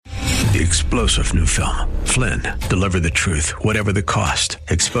The explosive new film, Flynn, deliver the truth, whatever the cost,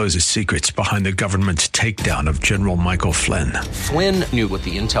 exposes secrets behind the government's takedown of General Michael Flynn. Flynn knew what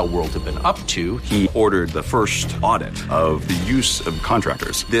the intel world had been up to. He ordered the first audit of the use of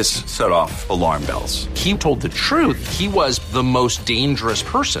contractors. This set off alarm bells. He told the truth. He was the most dangerous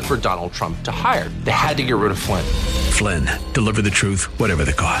person for Donald Trump to hire. They had to get rid of Flynn. Flynn, deliver the truth, whatever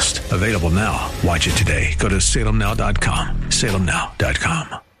the cost. Available now. Watch it today. Go to salemnow.com.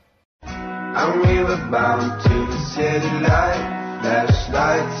 salemnow.com. And we were bound to the city light.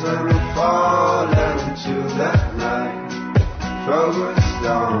 Flashlights on and falling into that night. Focused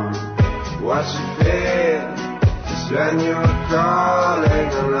on what you feel. Just when you were crawling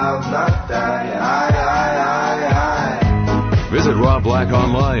and love not die. Visit Rob Black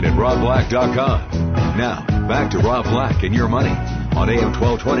online at robblack.com. Now, back to Rob Black and Your Money on AM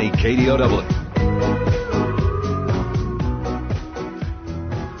 1220 KDOW.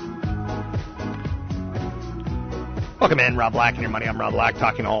 Welcome in, Rob Black and Your Money. I'm Rob Black,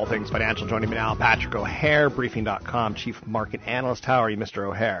 talking all things financial. Joining me now, Patrick O'Hare, Briefing.com Chief Market Analyst. How are you, Mr.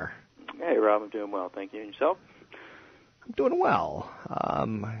 O'Hare? Hey, Rob. I'm doing well. Thank you. And yourself? I'm doing well.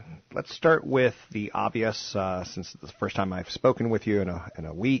 Let's start with the obvious, since it's the first time I've spoken with you in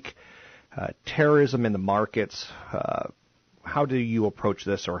a week. Terrorism in the markets. How do you approach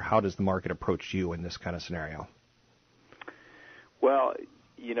this, or how does the market approach you in this kind of scenario? Well,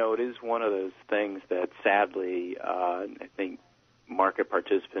 you know, it is one of those things that sadly, I think market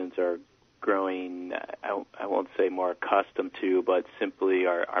participants are growing, I won't say more accustomed to, but simply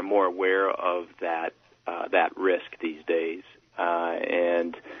are more aware of that risk these days.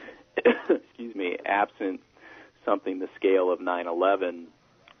 And, excuse me, absent something the scale of 9/11,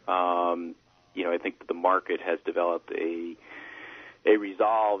 you know, I think that the market has developed a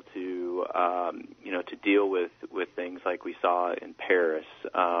resolve to to deal with things like we saw in Paris.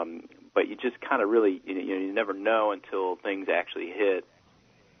 But you just kind of really you never know until things actually hit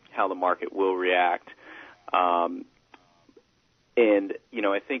how the market will react. And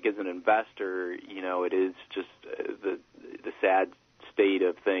I think as an investor, it is just the sad state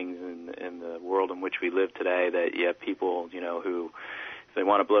of things in the world in which we live today, that you have people who, if they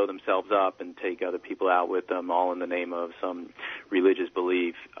want to blow themselves up and take other people out with them, all in the name of some religious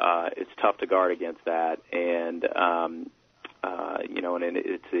belief, it's tough to guard against that. And and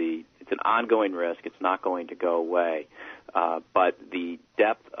it's an ongoing risk. It's not going to go away. But the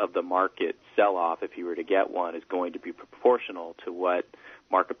depth of the market sell-off, if you were to get one, is going to be proportional to what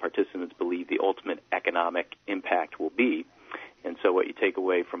market participants believe the ultimate economic impact will be. And so what you take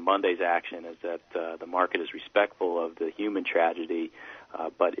away from Monday's action is that the market is respectful of the human tragedy,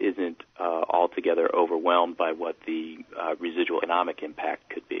 but isn't altogether overwhelmed by what the residual economic impact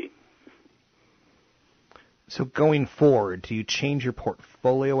could be. So going forward, do you change your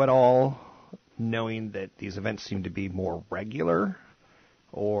portfolio at all, knowing that these events seem to be more regular?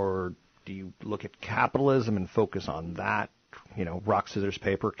 Or do you look at capitalism and focus on that? Rock, scissors,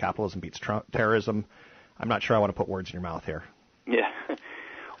 paper, capitalism beats terrorism. I'm not sure I want to put words in your mouth here. Yeah.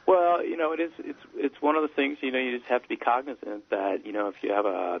 Well, it's one of the things, you just have to be cognizant that, if you have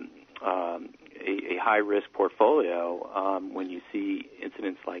a high risk portfolio, when you see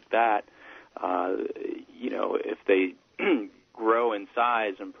incidents like that, if they grow in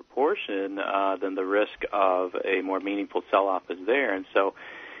size and proportion, then the risk of a more meaningful sell-off is there. And so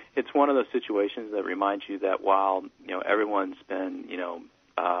it's one of those situations that reminds you that while, everyone's been,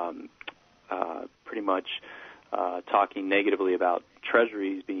 pretty much talking negatively about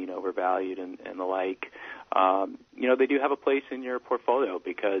treasuries being overvalued and the like, they do have a place in your portfolio,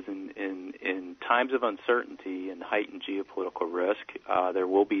 because in times of uncertainty and heightened geopolitical risk, there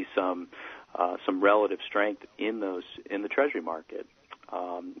will be some relative strength in the treasury market.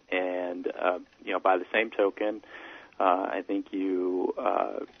 By the same token, I think you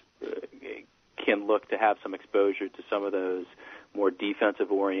can look to have some exposure to some of those more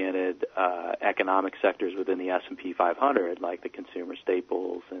defensive-oriented economic sectors within the S&P 500, like the consumer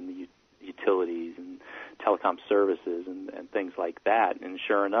staples and the utilities and telecom services and things like that. And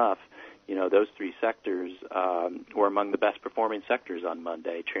sure enough, those three sectors were among the best-performing sectors on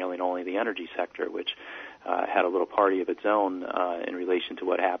Monday, trailing only the energy sector, which had a little party of its own in relation to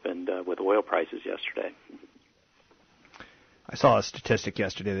what happened with oil prices yesterday. I saw a statistic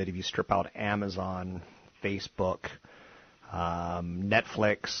yesterday that if you strip out Amazon, Facebook,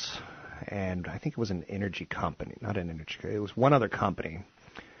 Netflix, and I think it was an energy company, it was one other company,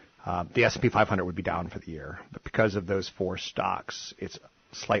 the S&P 500 would be down for the year. But because of those four stocks, it's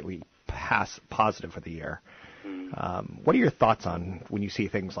slightly positive for the year. What are your thoughts on when you see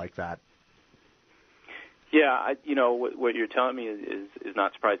things like that? Yeah, what you're telling me is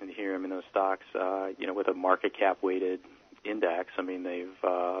not surprising to hear. I mean, those stocks, with a market cap weighted index, I mean, they've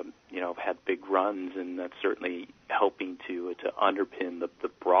had big runs, and that's certainly helping to underpin the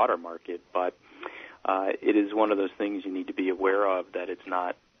broader market. But it is one of those things you need to be aware of, that it's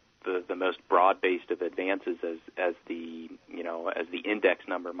not the most broad-based of advances as the index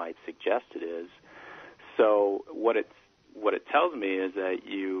number might suggest it is. So what it tells me is that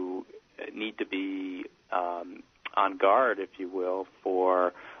you need to be on guard, if you will,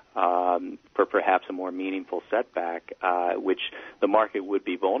 for perhaps a more meaningful setback, which the market would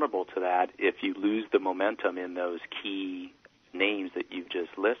be vulnerable to that if you lose the momentum in those key names that you've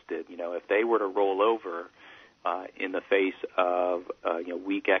just listed. If they were to roll over in the face of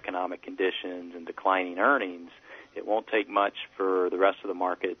weak economic conditions and declining earnings, it won't take much for the rest of the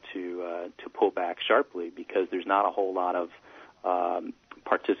market to pull back sharply, because there's not a whole lot of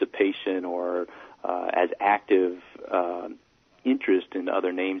participation or as active interest in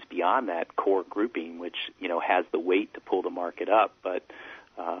other names beyond that core grouping, which has the weight to pull the market up, but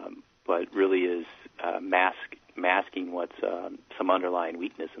really is masking what's some underlying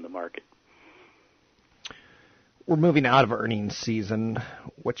weakness in the market. We're moving out of earnings season.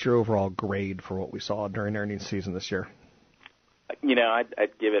 What's your overall grade for what we saw during earnings season this year?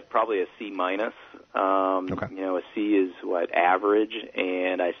 I'd give it probably a C minus. Okay. A C is average,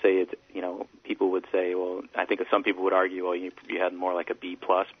 and I say it's, people would say, well, I think some people would argue, well, you had more like a B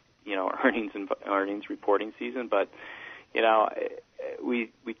plus, earnings reporting season, but we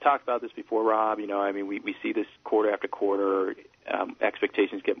talked about this before, Rob. We see this quarter after quarter.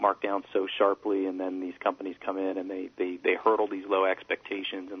 Expectations get marked down so sharply, and then these companies come in and they hurdle these low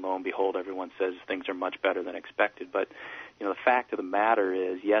expectations, and lo and behold, everyone says things are much better than expected. But the fact of the matter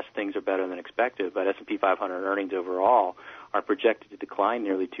is, yes, things are better than expected, but S&P 500 earnings overall are projected to decline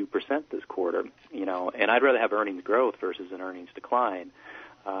nearly 2% this quarter. And I'd rather have earnings growth versus an earnings decline.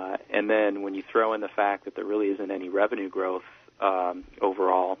 And then when you throw in the fact that there really isn't any revenue growth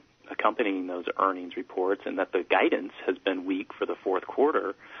overall accompanying those earnings reports, and that the guidance has been weak for the fourth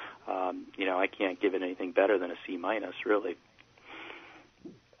quarter, I can't give it anything better than a C minus, really.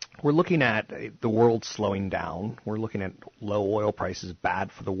 We're looking at the world slowing down. We're looking at low oil prices,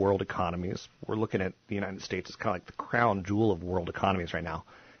 bad for the world economies. We're looking at the United States as kind of like the crown jewel of world economies right now.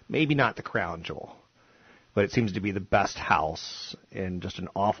 Maybe not the crown jewel, but it seems to be the best house in just an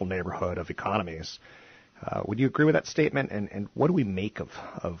awful neighborhood of economies. Would you agree with that statement? And what do we make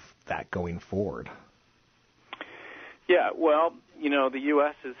of that going forward? Yeah, well, the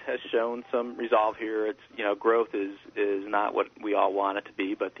U.S. has shown some resolve here. It's, growth is not what we all want it to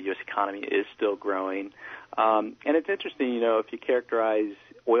be, but the U.S. economy is still growing. And it's interesting, if you characterize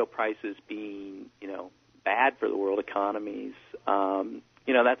oil prices being, bad for the world economies,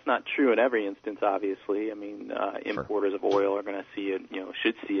 that's not true in every instance, obviously. I mean, importers of oil are going to see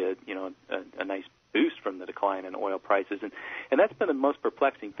should see a nice boost from the decline in oil prices. And that's been the most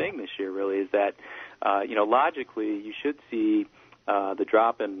perplexing thing this year, really, is that, logically you should see the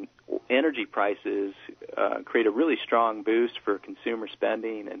drop in energy prices create a really strong boost for consumer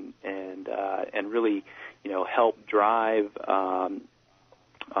spending and really, help drive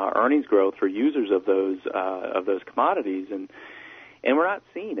earnings growth for users of those commodities. And we're not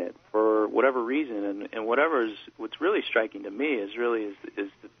seeing it for whatever reason. And what's really striking to me is the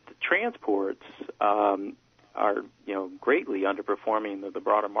transports are greatly underperforming the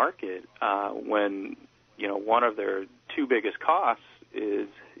broader market when one of their two biggest costs is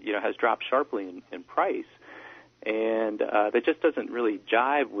has dropped sharply in price, and that just doesn't really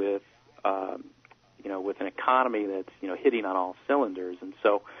jive with with an economy that's hitting on all cylinders. And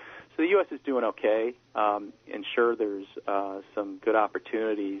so the U.S. is doing okay, and sure, there's some good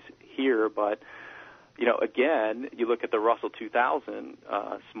opportunities here, but again, you look at the Russell 2000,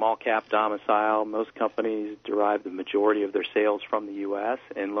 small cap domicile. Most companies derive the majority of their sales from the U.S.,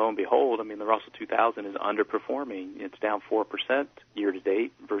 and lo and behold, I mean, the Russell 2000 is underperforming. It's down 4% year to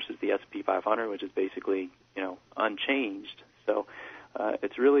date versus the S&P 500, which is basically unchanged. So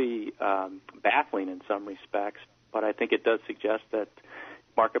it's really baffling in some respects, but I think it does suggest that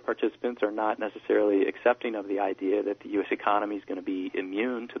market participants are not necessarily accepting of the idea that the U.S. economy is going to be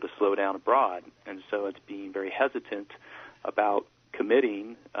immune to the slowdown abroad, and so it's being very hesitant about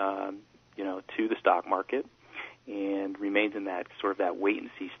committing, to the stock market, and remains in that sort of that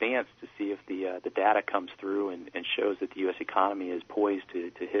wait-and-see stance to see if the data comes through and shows that the U.S. economy is poised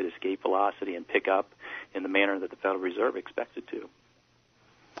to hit escape velocity and pick up in the manner that the Federal Reserve expects it to.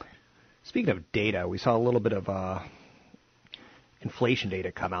 Speaking of data, we saw a little bit of inflation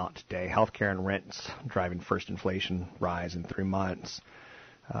data come out today. Healthcare and rents driving first inflation rise in 3 months.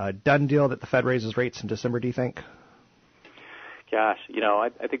 Done deal that the Fed raises rates in December, do you think? Gosh,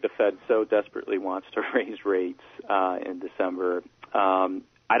 I think the Fed so desperately wants to raise rates in December.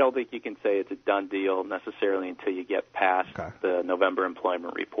 I don't think you can say it's a done deal necessarily until you get past the November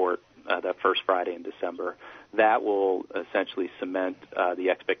employment report, that first Friday in December. That will essentially cement the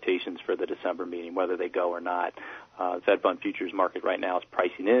expectations for the December meeting, whether they go or not. The Fed Fund futures market right now is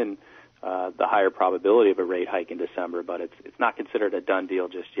pricing in the higher probability of a rate hike in December, but it's not considered a done deal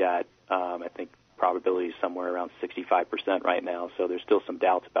just yet. I think probability is somewhere around 65% right now, so there's still some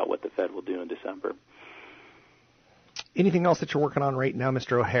doubts about what the Fed will do in December. Anything else that you're working on right now,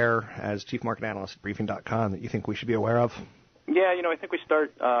 Mr. O'Hare, as Chief Market Analyst at Briefing.com, that you think we should be aware of? Yeah, I think we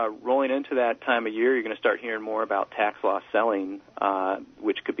start rolling into that time of year. You're going to start hearing more about tax loss selling,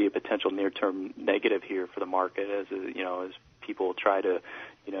 which could be a potential near-term negative here for the market as people try to,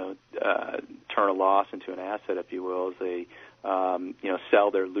 turn a loss into an asset, if you will, as they,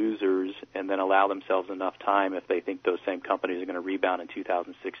 sell their losers and then allow themselves enough time if they think those same companies are going to rebound in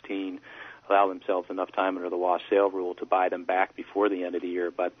 2016. Allow themselves enough time under the lost sale rule to buy them back before the end of the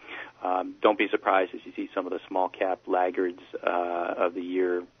year. But don't be surprised as you see some of the small cap laggards of the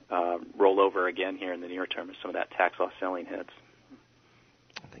year roll over again here in the near term as some of that tax loss selling hits.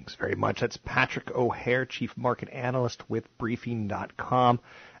 Thanks very much. That's Patrick O'Hare, Chief Market Analyst with Briefing.com,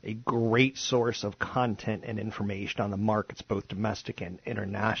 a great source of content and information on the markets, both domestic and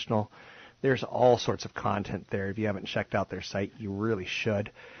international. There's all sorts of content there. If you haven't checked out their site, you really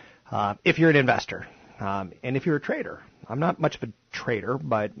should. If you're an investor, and if you're a trader. I'm not much of a trader,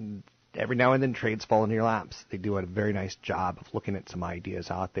 but every now and then trades fall into your laps. They do a very nice job of looking at some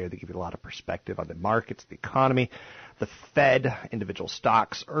ideas out there. They give you a lot of perspective on the markets, the economy, the Fed, individual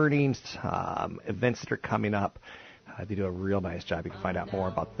stocks, earnings, events that are coming up. They do a real nice job. You can find out more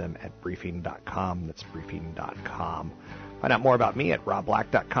about them at Briefing.com. That's Briefing.com. Find out more about me at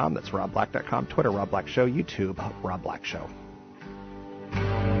RobBlack.com. That's RobBlack.com. Twitter, Rob Black Show. YouTube, Rob Black Show.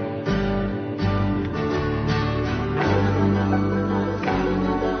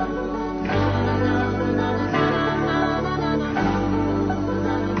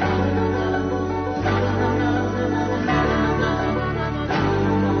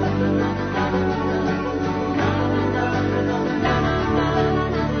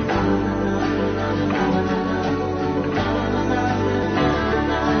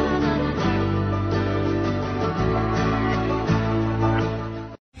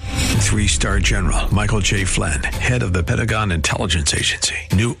 Three-star General Michael J. Flynn, head of the Pentagon Intelligence Agency,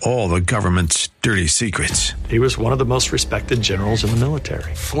 knew all the government's dirty secrets. He was one of the most respected generals in the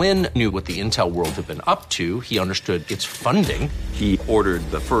military. Flynn knew what the intel world had been up to. He understood its funding. He ordered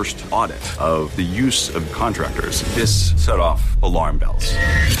the first audit of the use of contractors. This set off alarm bells.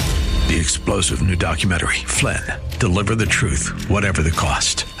 The explosive new documentary, Flynn, Deliver the Truth, Whatever the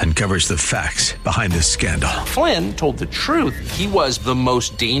Cost, uncovers the facts behind this scandal. Flynn told the truth. He was the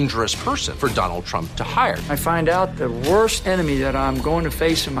most dangerous person for Donald Trump to hire. I find out the worst enemy that I'm going to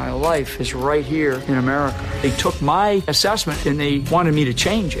face in my life is right here in America. They took my assessment and they wanted me to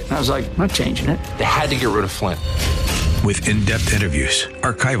change it. And I was like, I'm not changing it. They had to get rid of Flynn. With in-depth interviews,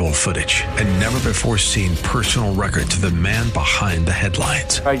 archival footage, and never-before-seen personal records of the man behind the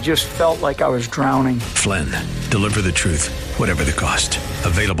headlines. I just felt like I was drowning. Flynn, Deliver the Truth, Whatever the Cost.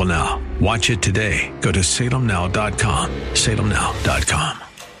 Available now. Watch it today. Go to salemnow.com. salemnow.com.